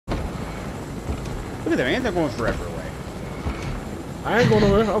Look at them, ain't they going forever away? I ain't going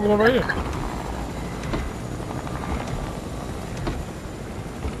nowhere. I'm going right here.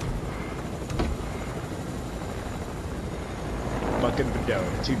 Buck and Bedeau,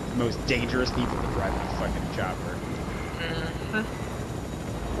 the two most dangerous people to drive a fucking chopper.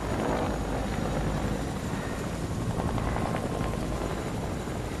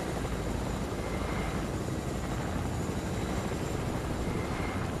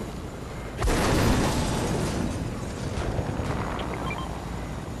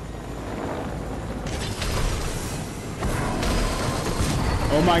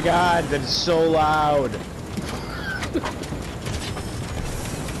 Oh my god, that is so loud.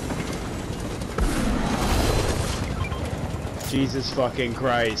 Jesus fucking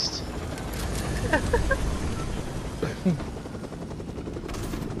Christ.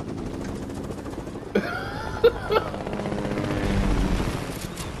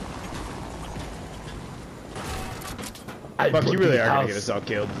 Buck, you really are gonna get us all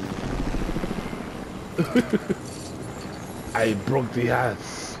killed. I broke the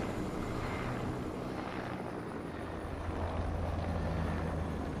house.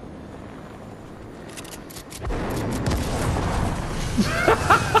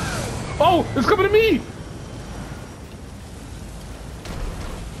 Oh, it's coming to me!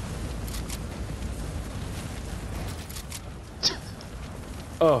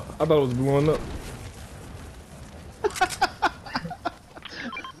 Oh, I thought it was blowing up.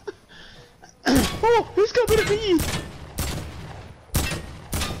 Oh, he's coming at me!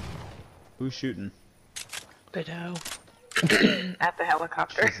 Who's shooting? Bedeau. At the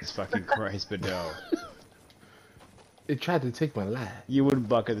helicopter. Jesus fucking Christ, Bedeau. It tried to take my life. You and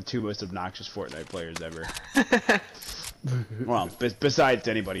Buck are the two most obnoxious Fortnite players ever. Well, besides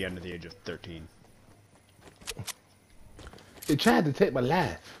anybody under the age of 13. It tried to take my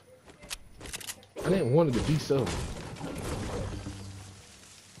life. I didn't want it to be so.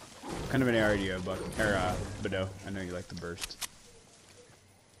 What kind of an AR do you have, Buck? Or, Bedeau? I know you like the burst.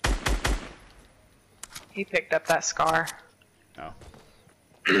 He picked up that scar. Oh.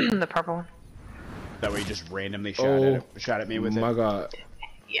 The purple one. That way you just randomly shot at me with it? Oh my god.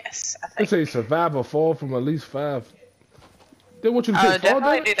 Yes, I They think. say survive or fall from at least 5. They want you to take fall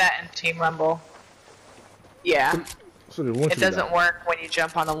definitely damage? do that in Team Rumble. Yeah. So they want It you to doesn't die. work when you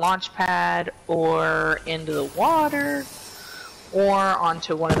jump on the launch pad or into the water or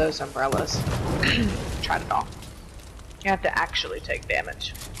onto one of those umbrellas. Tried it all. You have to actually take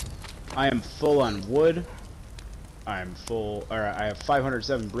damage. I am full on wood. I'm full, or I have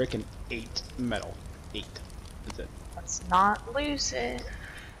 507 brick and 8 metal. 8. That's it. Let's not lose it.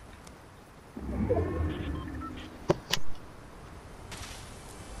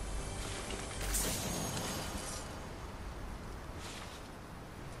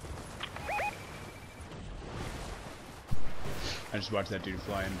 I just watched that dude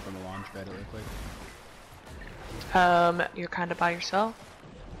fly in from the launch pad really quick. You're kind of by yourself.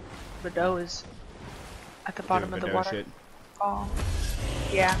 Bedeau is at the bottom of the water. Shit. Oh.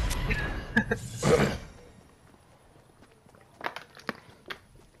 Yeah.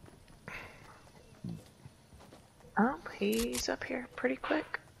 Oh, he's up here pretty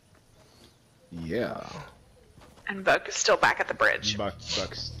quick. Yeah. And Buck is still back at the bridge.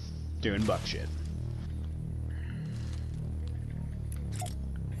 Buck's doing Buck shit.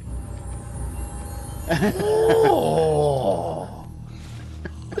 Oh!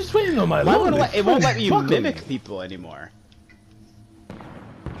 I'm just waiting on my load. It won't let you mimic people anymore.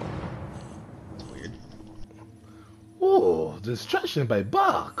 It's weird. Oh, distraction by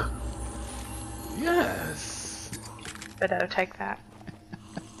Buck. Yes. Bedeau, take that.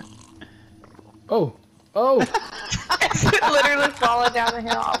 Oh. Oh. It's literally falling down the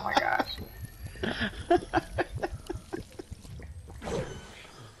hill. Oh my gosh.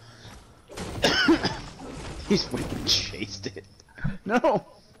 He's fucking chased it. No.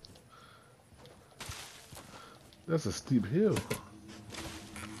 That's a steep hill.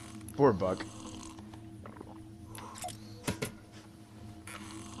 Poor Buck.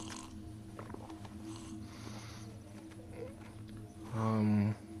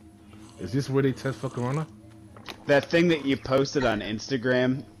 Is this where they test for Corona? That thing that you posted on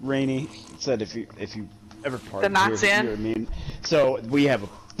Instagram, Rainy, said if you ever party The knots here, in? you know what I mean? So we have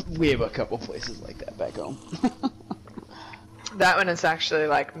a couple places like that back home. That one is actually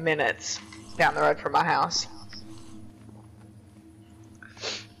like minutes down the road from my house.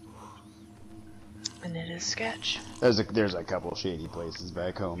 And it is sketch. There's a couple shady places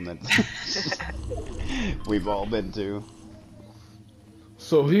back home that we've all been to.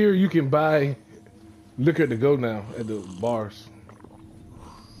 So here you can buy liquor to go now at the bars.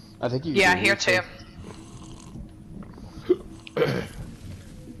 I think you. Yeah, can here too.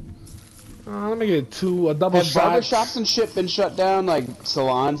 Let me get a double Have shot. barber shops and shit been shut down, like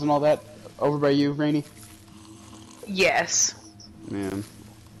salons and all that, over by you, Rainy? Yes. Man.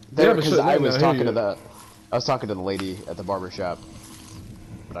 Yeah, Because I was talking to the. I was talking to the lady at the barber shop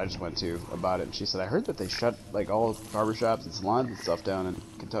that I just went to about it, and she said, I heard that they shut like all barber shops and salons and stuff down in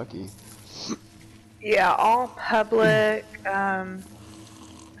Kentucky. Yeah, all public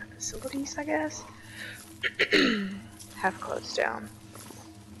facilities, I guess, have closed down.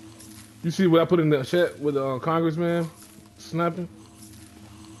 You see what I put in the chat with the Congressman snapping?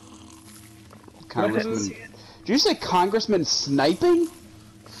 Congressman. Did you say Congressman sniping?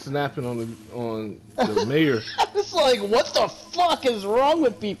 Snapping on the mayor. It's like, what the fuck is wrong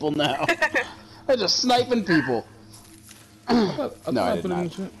with people now? They're just sniping people. I did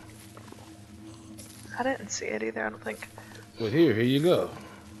not. I didn't see it either, I don't think. Well, here you go.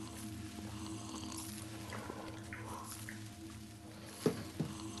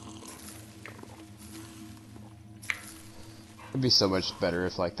 It'd be so much better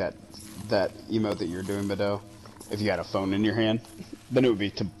if like that emote that you're doing, Bedeau, if you had a phone in your hand, then it would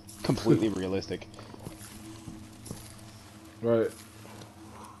be completely realistic. Right.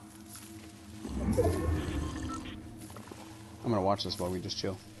 I'm gonna watch this while we just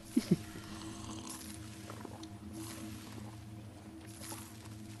chill.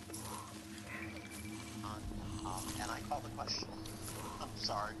 Can I call the question? I'm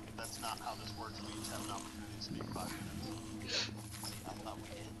sorry, that's not how this works. We each have an opportunity to speak 5 minutes. I thought we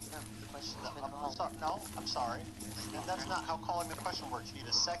did. No, the question I'm sorry. No, I'm sorry. That's not how calling the question works. You need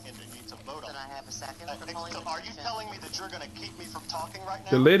a second and you need to vote on it. Then I have a second for calling So the are you question. telling me that you're going to keep me from talking right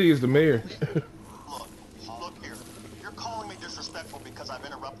now? The lady is the mayor. Look here. You're calling me disrespectful because I've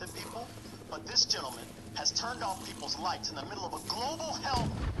interrupted people, but this gentleman has turned off people's lights in the middle of a global health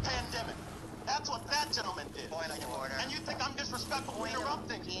pandemic. That's what that gentleman did. Point of order. And you think I'm disrespectful for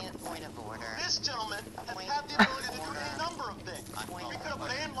interrupting? Point of order. This gentleman has had the ability to do any number of things. We could have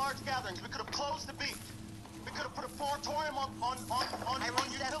banned large gatherings. We could have closed the beach. We could have put a moratorium on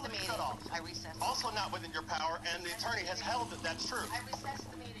utility shut-offs. I recessed. Also not within your power, and the attorney has held that that's true. I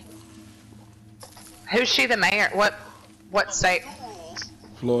recessed the meeting. Who's she the mayor? What state? Two rules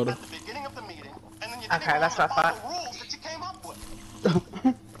Florida. at the beginning of the meeting, and then you Okay, that's what I thought. the rules that you came up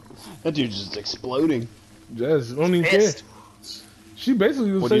with. That dude's just exploding. Just don't even care. Pissed. She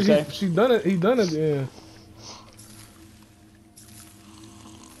basically was What'd you saying say? she done it. He done it. Yeah.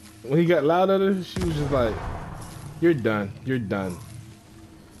 When he got loud at her, she was just like, "You're done. You're done."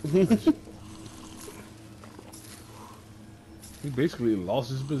 He basically lost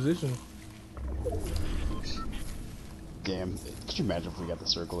his position. Damn. Could you imagine if we got the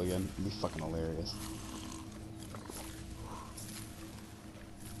circle again? It'd be fucking hilarious.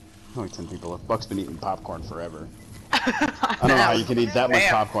 Only 10 people left. Buck's been eating popcorn forever. I don't know how you can eat that much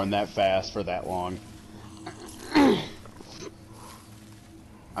popcorn that fast for that long.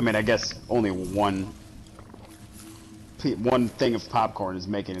 I mean, I guess only one thing of popcorn is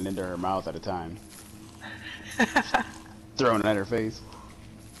making it into her mouth at a time. Throwing it at her face.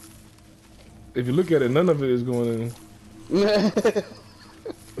 If you look at it, none of it is going in.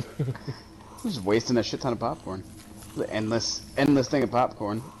 Just wasting a shit ton of popcorn. The endless thing of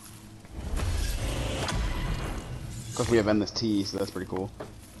popcorn. Of course, we have endless tea, so that's pretty cool.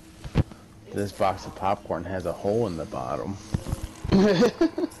 This box of popcorn has a hole in the bottom.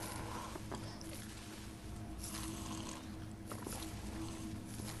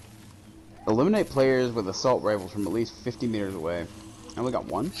 Eliminate players with assault rifles from at least 50 meters away. I only got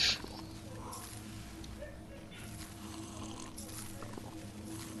one.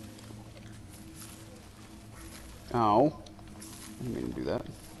 Oh. I didn't mean to do that.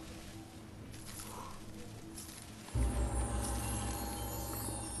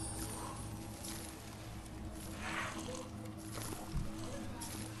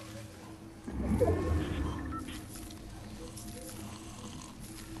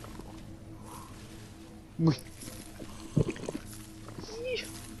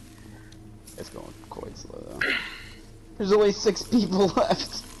 It's going quite slow though. There's only 6 people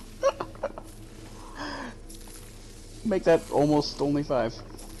left. Make that almost only 5.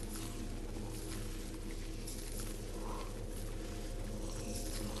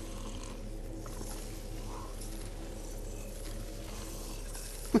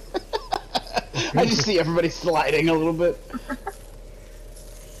 I just see everybody sliding a little bit.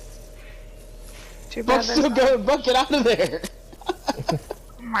 Too bad. Buck's still going. Buck, get out of there. Oh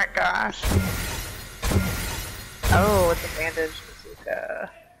my gosh. Oh, it's a bandage.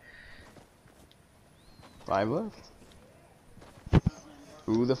 Bazooka. 5 left.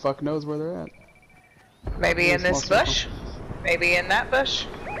 Who the fuck knows where they're at? Maybe in this Small bush. Maybe in that bush.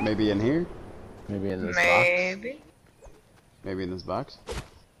 Maybe in here. Maybe in this box. Maybe. Maybe in this box?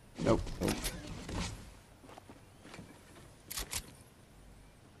 Nope. Nope.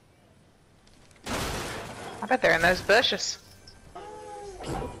 I bet they're in those bushes.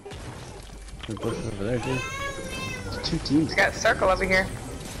 There's bushes over there too. There's 2 teams. We got a circle over here.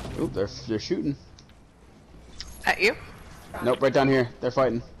 Oop, they're shooting. At you? Nope, right down here. They're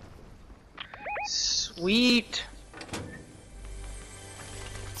fighting. Sweet.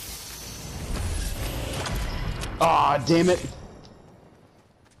 Aw, damn it.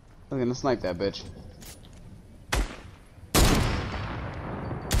 I'm gonna snipe that bitch.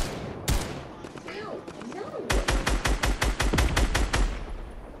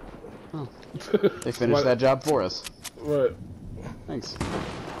 Oh. They finished What? that job for us. What? Thanks.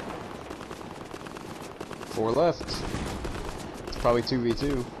 4 left. It's probably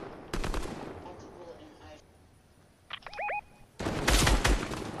 2v2.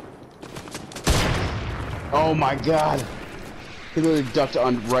 Oh my god! He literally ducked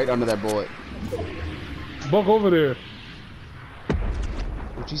on right under that bullet. Buck over there.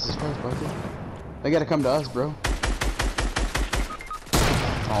 Oh, Jesus Christ, Bucky. They gotta come to us, bro.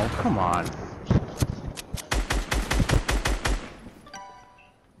 Oh, come on.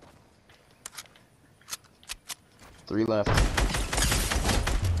 Three left.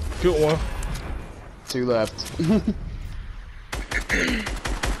 Killed one. 2 left.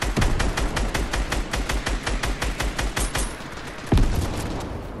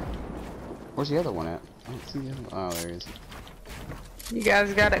 Where's the other one at? I don't see the other one. Oh, there he is. You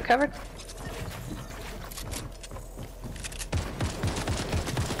guys got it covered?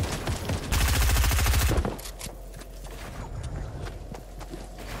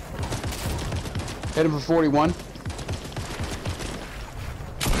 Hit him for 41.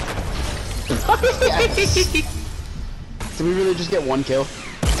 Yes. Did we really just get 1 kill?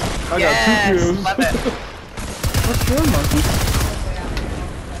 I got 2 Yes, kills. love it. What's your monkey?